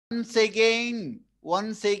Once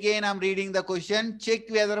again I'm reading the question. Check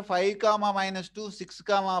whether 5 comma minus 2, 6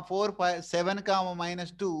 comma 4, 5, 7 comma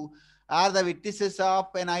minus 2 are the vertices of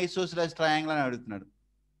an isosceles triangle అని అడుగుతున్నాడు.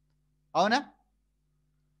 అవునా?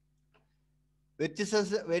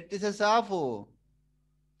 vertices of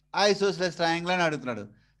isosceles triangle అని అడుగుతున్నాడు.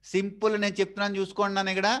 Simple నేను చెప్తున్నాను చూసుకోండి.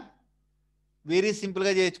 నన్ను ఇక్కడ వెరీ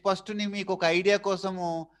సింపుల్గా చేయొచ్చు. ఫస్ట్ నేను మీకు ఒక ఐడియా కోసము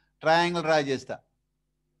ట్రయాంగిల్ డ్రా చేస్తా.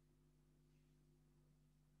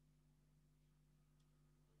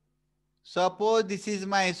 Suppose this is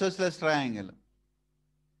my isosceles triangle.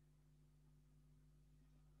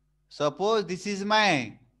 Suppose this is my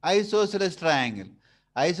isosceles triangle.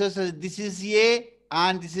 Isosceles, this is A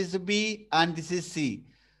and this is B and this is C.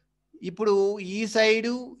 ఇప్పుడు ఈ సైడ్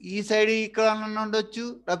ఈక్వల్ అని ఉండొచ్చు,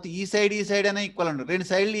 లేకపోతే ఈ సైడ్ అయినా ఈక్వల్ ఉండదు. రెండు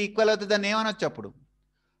సైడ్లు ఈక్వల్ అవుతుంది, దాన్ని ఏమనొచ్చు అప్పుడు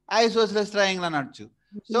ఐసోసెలస్ ట్రయాంగిల్ అనొచ్చు.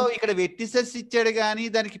 సో ఇక్కడ వెర్టిసెస్ ఇచ్చాడు కానీ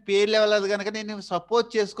దానికి పేర్లు ఇవ్వలేదు కనుక నేను సపోజ్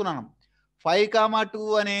చేసుకున్నాను 5, 2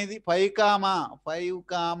 అనేది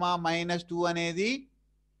 5, minus 2 అనేది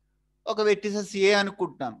ఒక వెర్టిసెస్ ఏ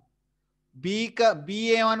అనుకుంటున్నాను. బి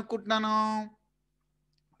ఏమనుకుంటున్నాను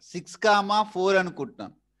 6, 4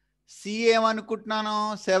 అనుకుంటున్నాను. C ఏమనుకుంటున్నాను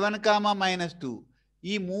 7, minus 2.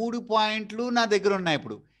 ఈ 3 పాయింట్లు నా దగ్గర ఉన్నాయి.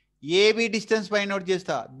 ఇప్పుడు ఏబి డిస్టెన్స్ ఫైండ్ అవుట్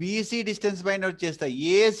చేస్తా, బీసీ డిస్టెన్స్ ఫైండ్ అవుట్ చేస్తా,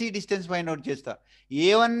 ఏసీ డిస్టెన్స్ ఫైండ్ అవుట్ చేస్తా.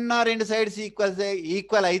 ఏమన్నా రెండు సైడ్స్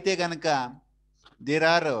ఈక్వల్ అయితే కనుక there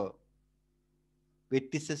are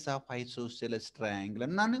vertices of isosceles triangle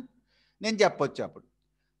అన్నాను నేను చెప్పొచ్చు అప్పుడు.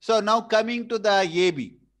 So now coming to the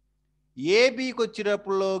ఏబికి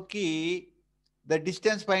వచ్చేటప్పుడులోకి the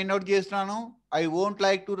distance find out చేస్తున్నాను. I won't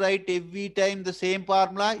like to write every time the same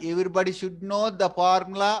formula. Everybody should know the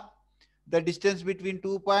formula. The distance between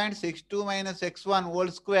 2 points, x2 minus x1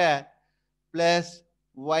 whole square plus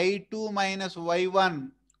y2 minus y1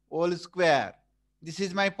 whole square. This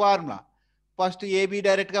is my formula. First AB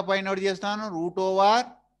direct గా find out చేస్తాను. Root over,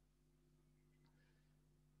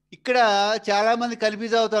 ఇక్కడ చాలా మంది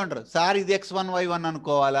confuse అవుతూ ఉంటారు. Sir ఇది x1 y1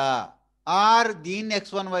 అనుకోవాలా, are దీన్ని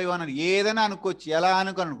x1 y1 అని ఏదైనా అనుకోవచ్చు. ఎలా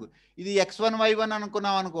అనుకో ఇది x1 y1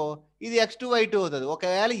 అనుకున్నాం అనుకో, ఇది x2 y2 అవుతుంది.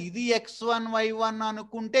 ఒకవేళ ఇది x1 y1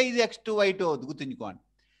 అనుకుంటే ఇది x2 y2 అవుతుంది. గుర్తుంచుకోండి.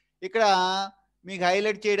 ఇక్కడ మీకు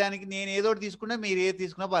హైలైట్ చేయడానికి నేను ఏదో ఒకటి తీసుకున్నా, మీరు ఏది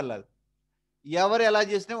తీసుకున్నా పర్లేదు. ఎవరు ఎలా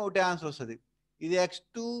చేసినా ఒకటే ఆన్సర్ వస్తుంది. ఇది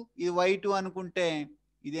x2 ఇది y2 అనుకుంటే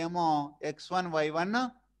ఇదేమో x1 y1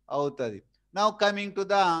 అవుతుంది. Now coming to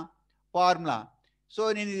the formula. So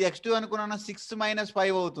నేను ఇది x2 అనుకున్నాను, 6 minus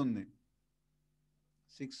 5 అవుతుంది.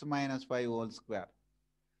 6 minus 5 whole square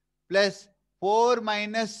plus 4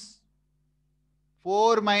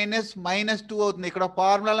 minus minus 2 అవుతుంది. ఇక్కడ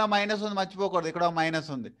ఫార్ములాలో మైనస్ ఉంది, మర్చిపోకూడదు. ఇక్కడ మైనస్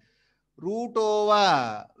ఉంది. రూట్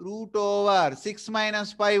ఓవర్ 6 minus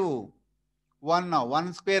 5 1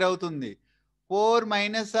 స్క్వేర్ అవుతుంది. 4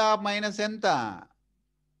 minus మైనస్ ఎంత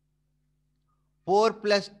 4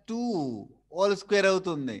 plus 2 హోల్ స్క్వేర్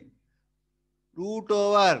అవుతుంది. రూట్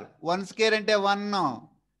ఓవర్ 1 స్క్వేర్ అంటే 1,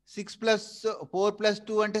 6 plus 4 plus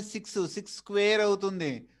 2 అంటే 6 స్క్వేర్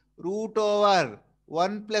అవుతుంది. రూట్ ఓవర్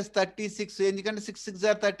 1 plus 36, ఎందుకంటే 6 6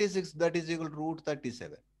 are 36, that is equal to root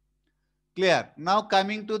 37. Clear. Now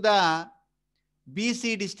coming to the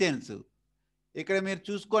BC distance. ఇక్కడ మీరు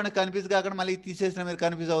చూసుకోండి, కన్ఫ్యూజ్ కాకుండా మళ్ళీ తీసేసిన మీరు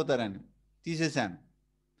కన్ఫ్యూజ్ అవుతారని తీసేసాను.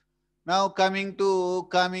 నౌ కమింగ్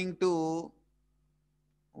టు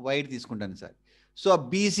వైట్ తీసుకుంటాను సార్. సో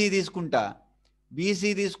బీసీ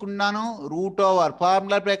తీసుకున్నాను. రూట్ ఓవర్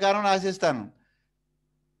ఫార్ములా ప్రకారం రాసేస్తాను.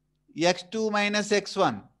 x2 minus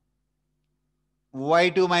x1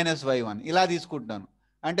 y2 minus y1 ఇలా తీసుకుంటున్నాను.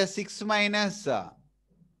 అంటే 6 minus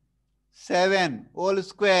 7 whole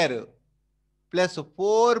square plus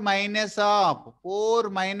 4 minus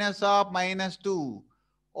minus 2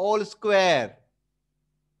 whole square.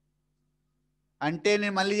 అంటే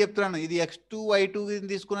నేను మళ్ళీ చెప్తున్నాను, ఇది x2 y2 కింద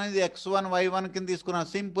తీసుకున్నాను, ఇది x1 y1 కింద తీసుకున్నాను.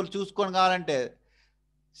 సింపుల్ చూసుకొని కావాలంటే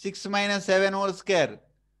 6 minus 7 whole square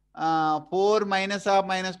 4 minus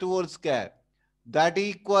minus 2 whole square that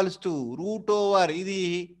equals to root over ఇది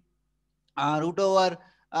రూట్ ఓవర్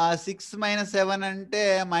 6 minus 7 అంటే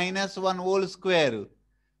 -1 whole square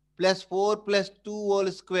plus 4 plus 2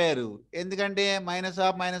 whole square. ఎందుకంటే మైనస్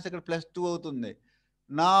ఇక్కడ ప్లస్ 2 అవుతుంది.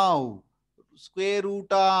 Now square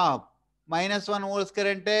root of -1 whole square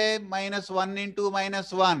అంటే -1 into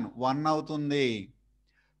 -1 అవుతుంది.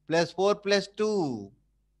 Plus 4 plus 2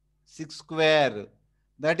 6 square.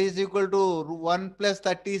 That is equal to 1 plus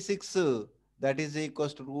 36. That is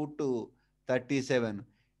equals to root 37.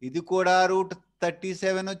 ఇది కూడా route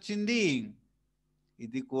 37 వచ్చింది,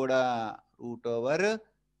 ఇది కూడా రూట్ ఓవర్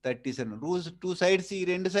 37. రూట్స్ 2 సైడ్స్, ఈ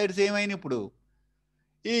రెండు సైడ్స్ ఏమైనా ఇప్పుడు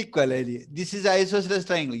ఈక్వల్ అయ్యి. This is isosceles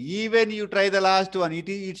triangle. Even you try the last one,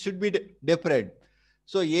 it should be different.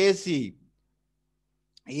 So AC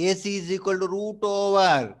is equal to root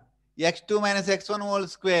over x2 minus x1 whole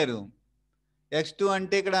square. x2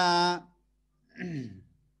 అంటే ఇక్కడ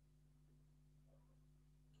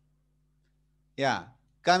yeah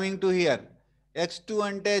coming to hear x2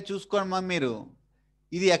 అంటే చూసుకోండి మీరు,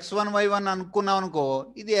 ఇది x1 y1 అనుకున్నాం అనుకో,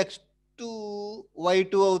 ఇది x2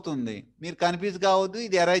 y2 అవుతుంది. మీరు కన్ఫ్యూజ్ కావద్దు,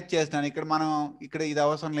 ఇది అరైజ్ చేస్తాను ఇక్కడ. మనం ఇక్కడ ఇది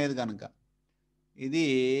అవసరం లేదు కనుక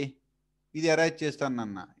ఇది అరైజ్ చేస్తాను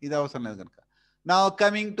అన్న, ఇది అవసరం లేదు కనుక. Now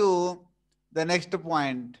coming to the next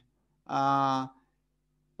point,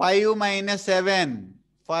 5 minus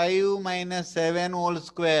 7 whole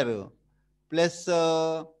square plus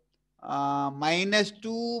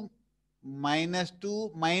 -2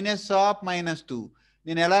 minus of -2.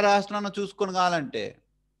 నేను ఎలా రాస్తున్నానో చూసుకొని కావాలంటే,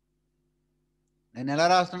 నేను ఎలా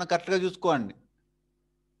రాస్తున్నానో కరెక్ట్గా చూసుకోండి,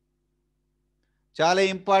 చాలా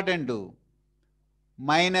ఇంపార్టెంట్.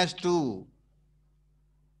 -2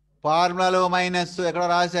 ఫార్ములాలో మైనస్ ఎక్కడ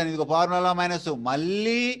రాశాను, ఇదిగో ఫార్ములాలో మైనస్,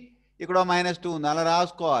 మళ్ళీ ఇక్కడ -2 ఉంది, అలా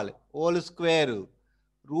రాసుకోవాలి. హోల్ స్క్వేర్,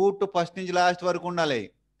 రూట్ ఫస్ట్ నుంచి లాస్ట్ వరకు ఉండాలి.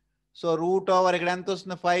 సో రూట్ ఓవర్ ఇక్కడ ఎంత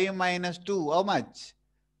వస్తుంది, 5 minus 2, how much,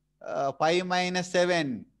 5 minus 7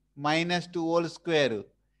 -2 whole square.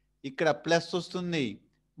 ఇక్కడ ప్లస్ వస్తుంది,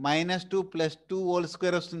 -2 + 2 హోల్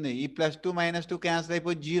స్క్వేర్ వస్తుంది. ఈ +2 -2 క్యాన్సిల్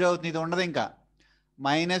అయిపోయి 0 అవుతుంది, ఇది ఉండదు ఇంకా.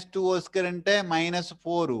 -2 హోల్ స్క్వేర్ అంటే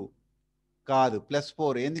 -4 కాదు,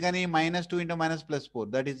 +4. ఎందుకని -2 × -+4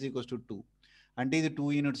 దట్ ఈస్ ఈక్వల్స్ టు 2, అంటే ఇది 2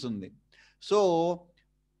 యూనిట్స్ ఉంది. So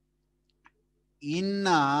in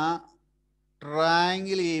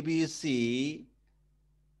triangle ABC,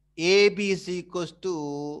 AB equals to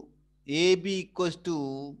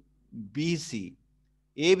BC.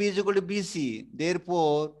 AB is equal to BC.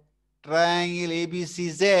 Therefore, triangle ABC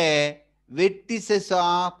is a vertices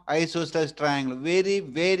of isosceles triangle. Very,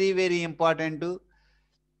 very, very important.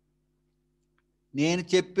 నేను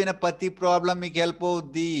చెప్పిన ప్రతి problem మీకు help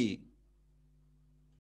అవుద్ది.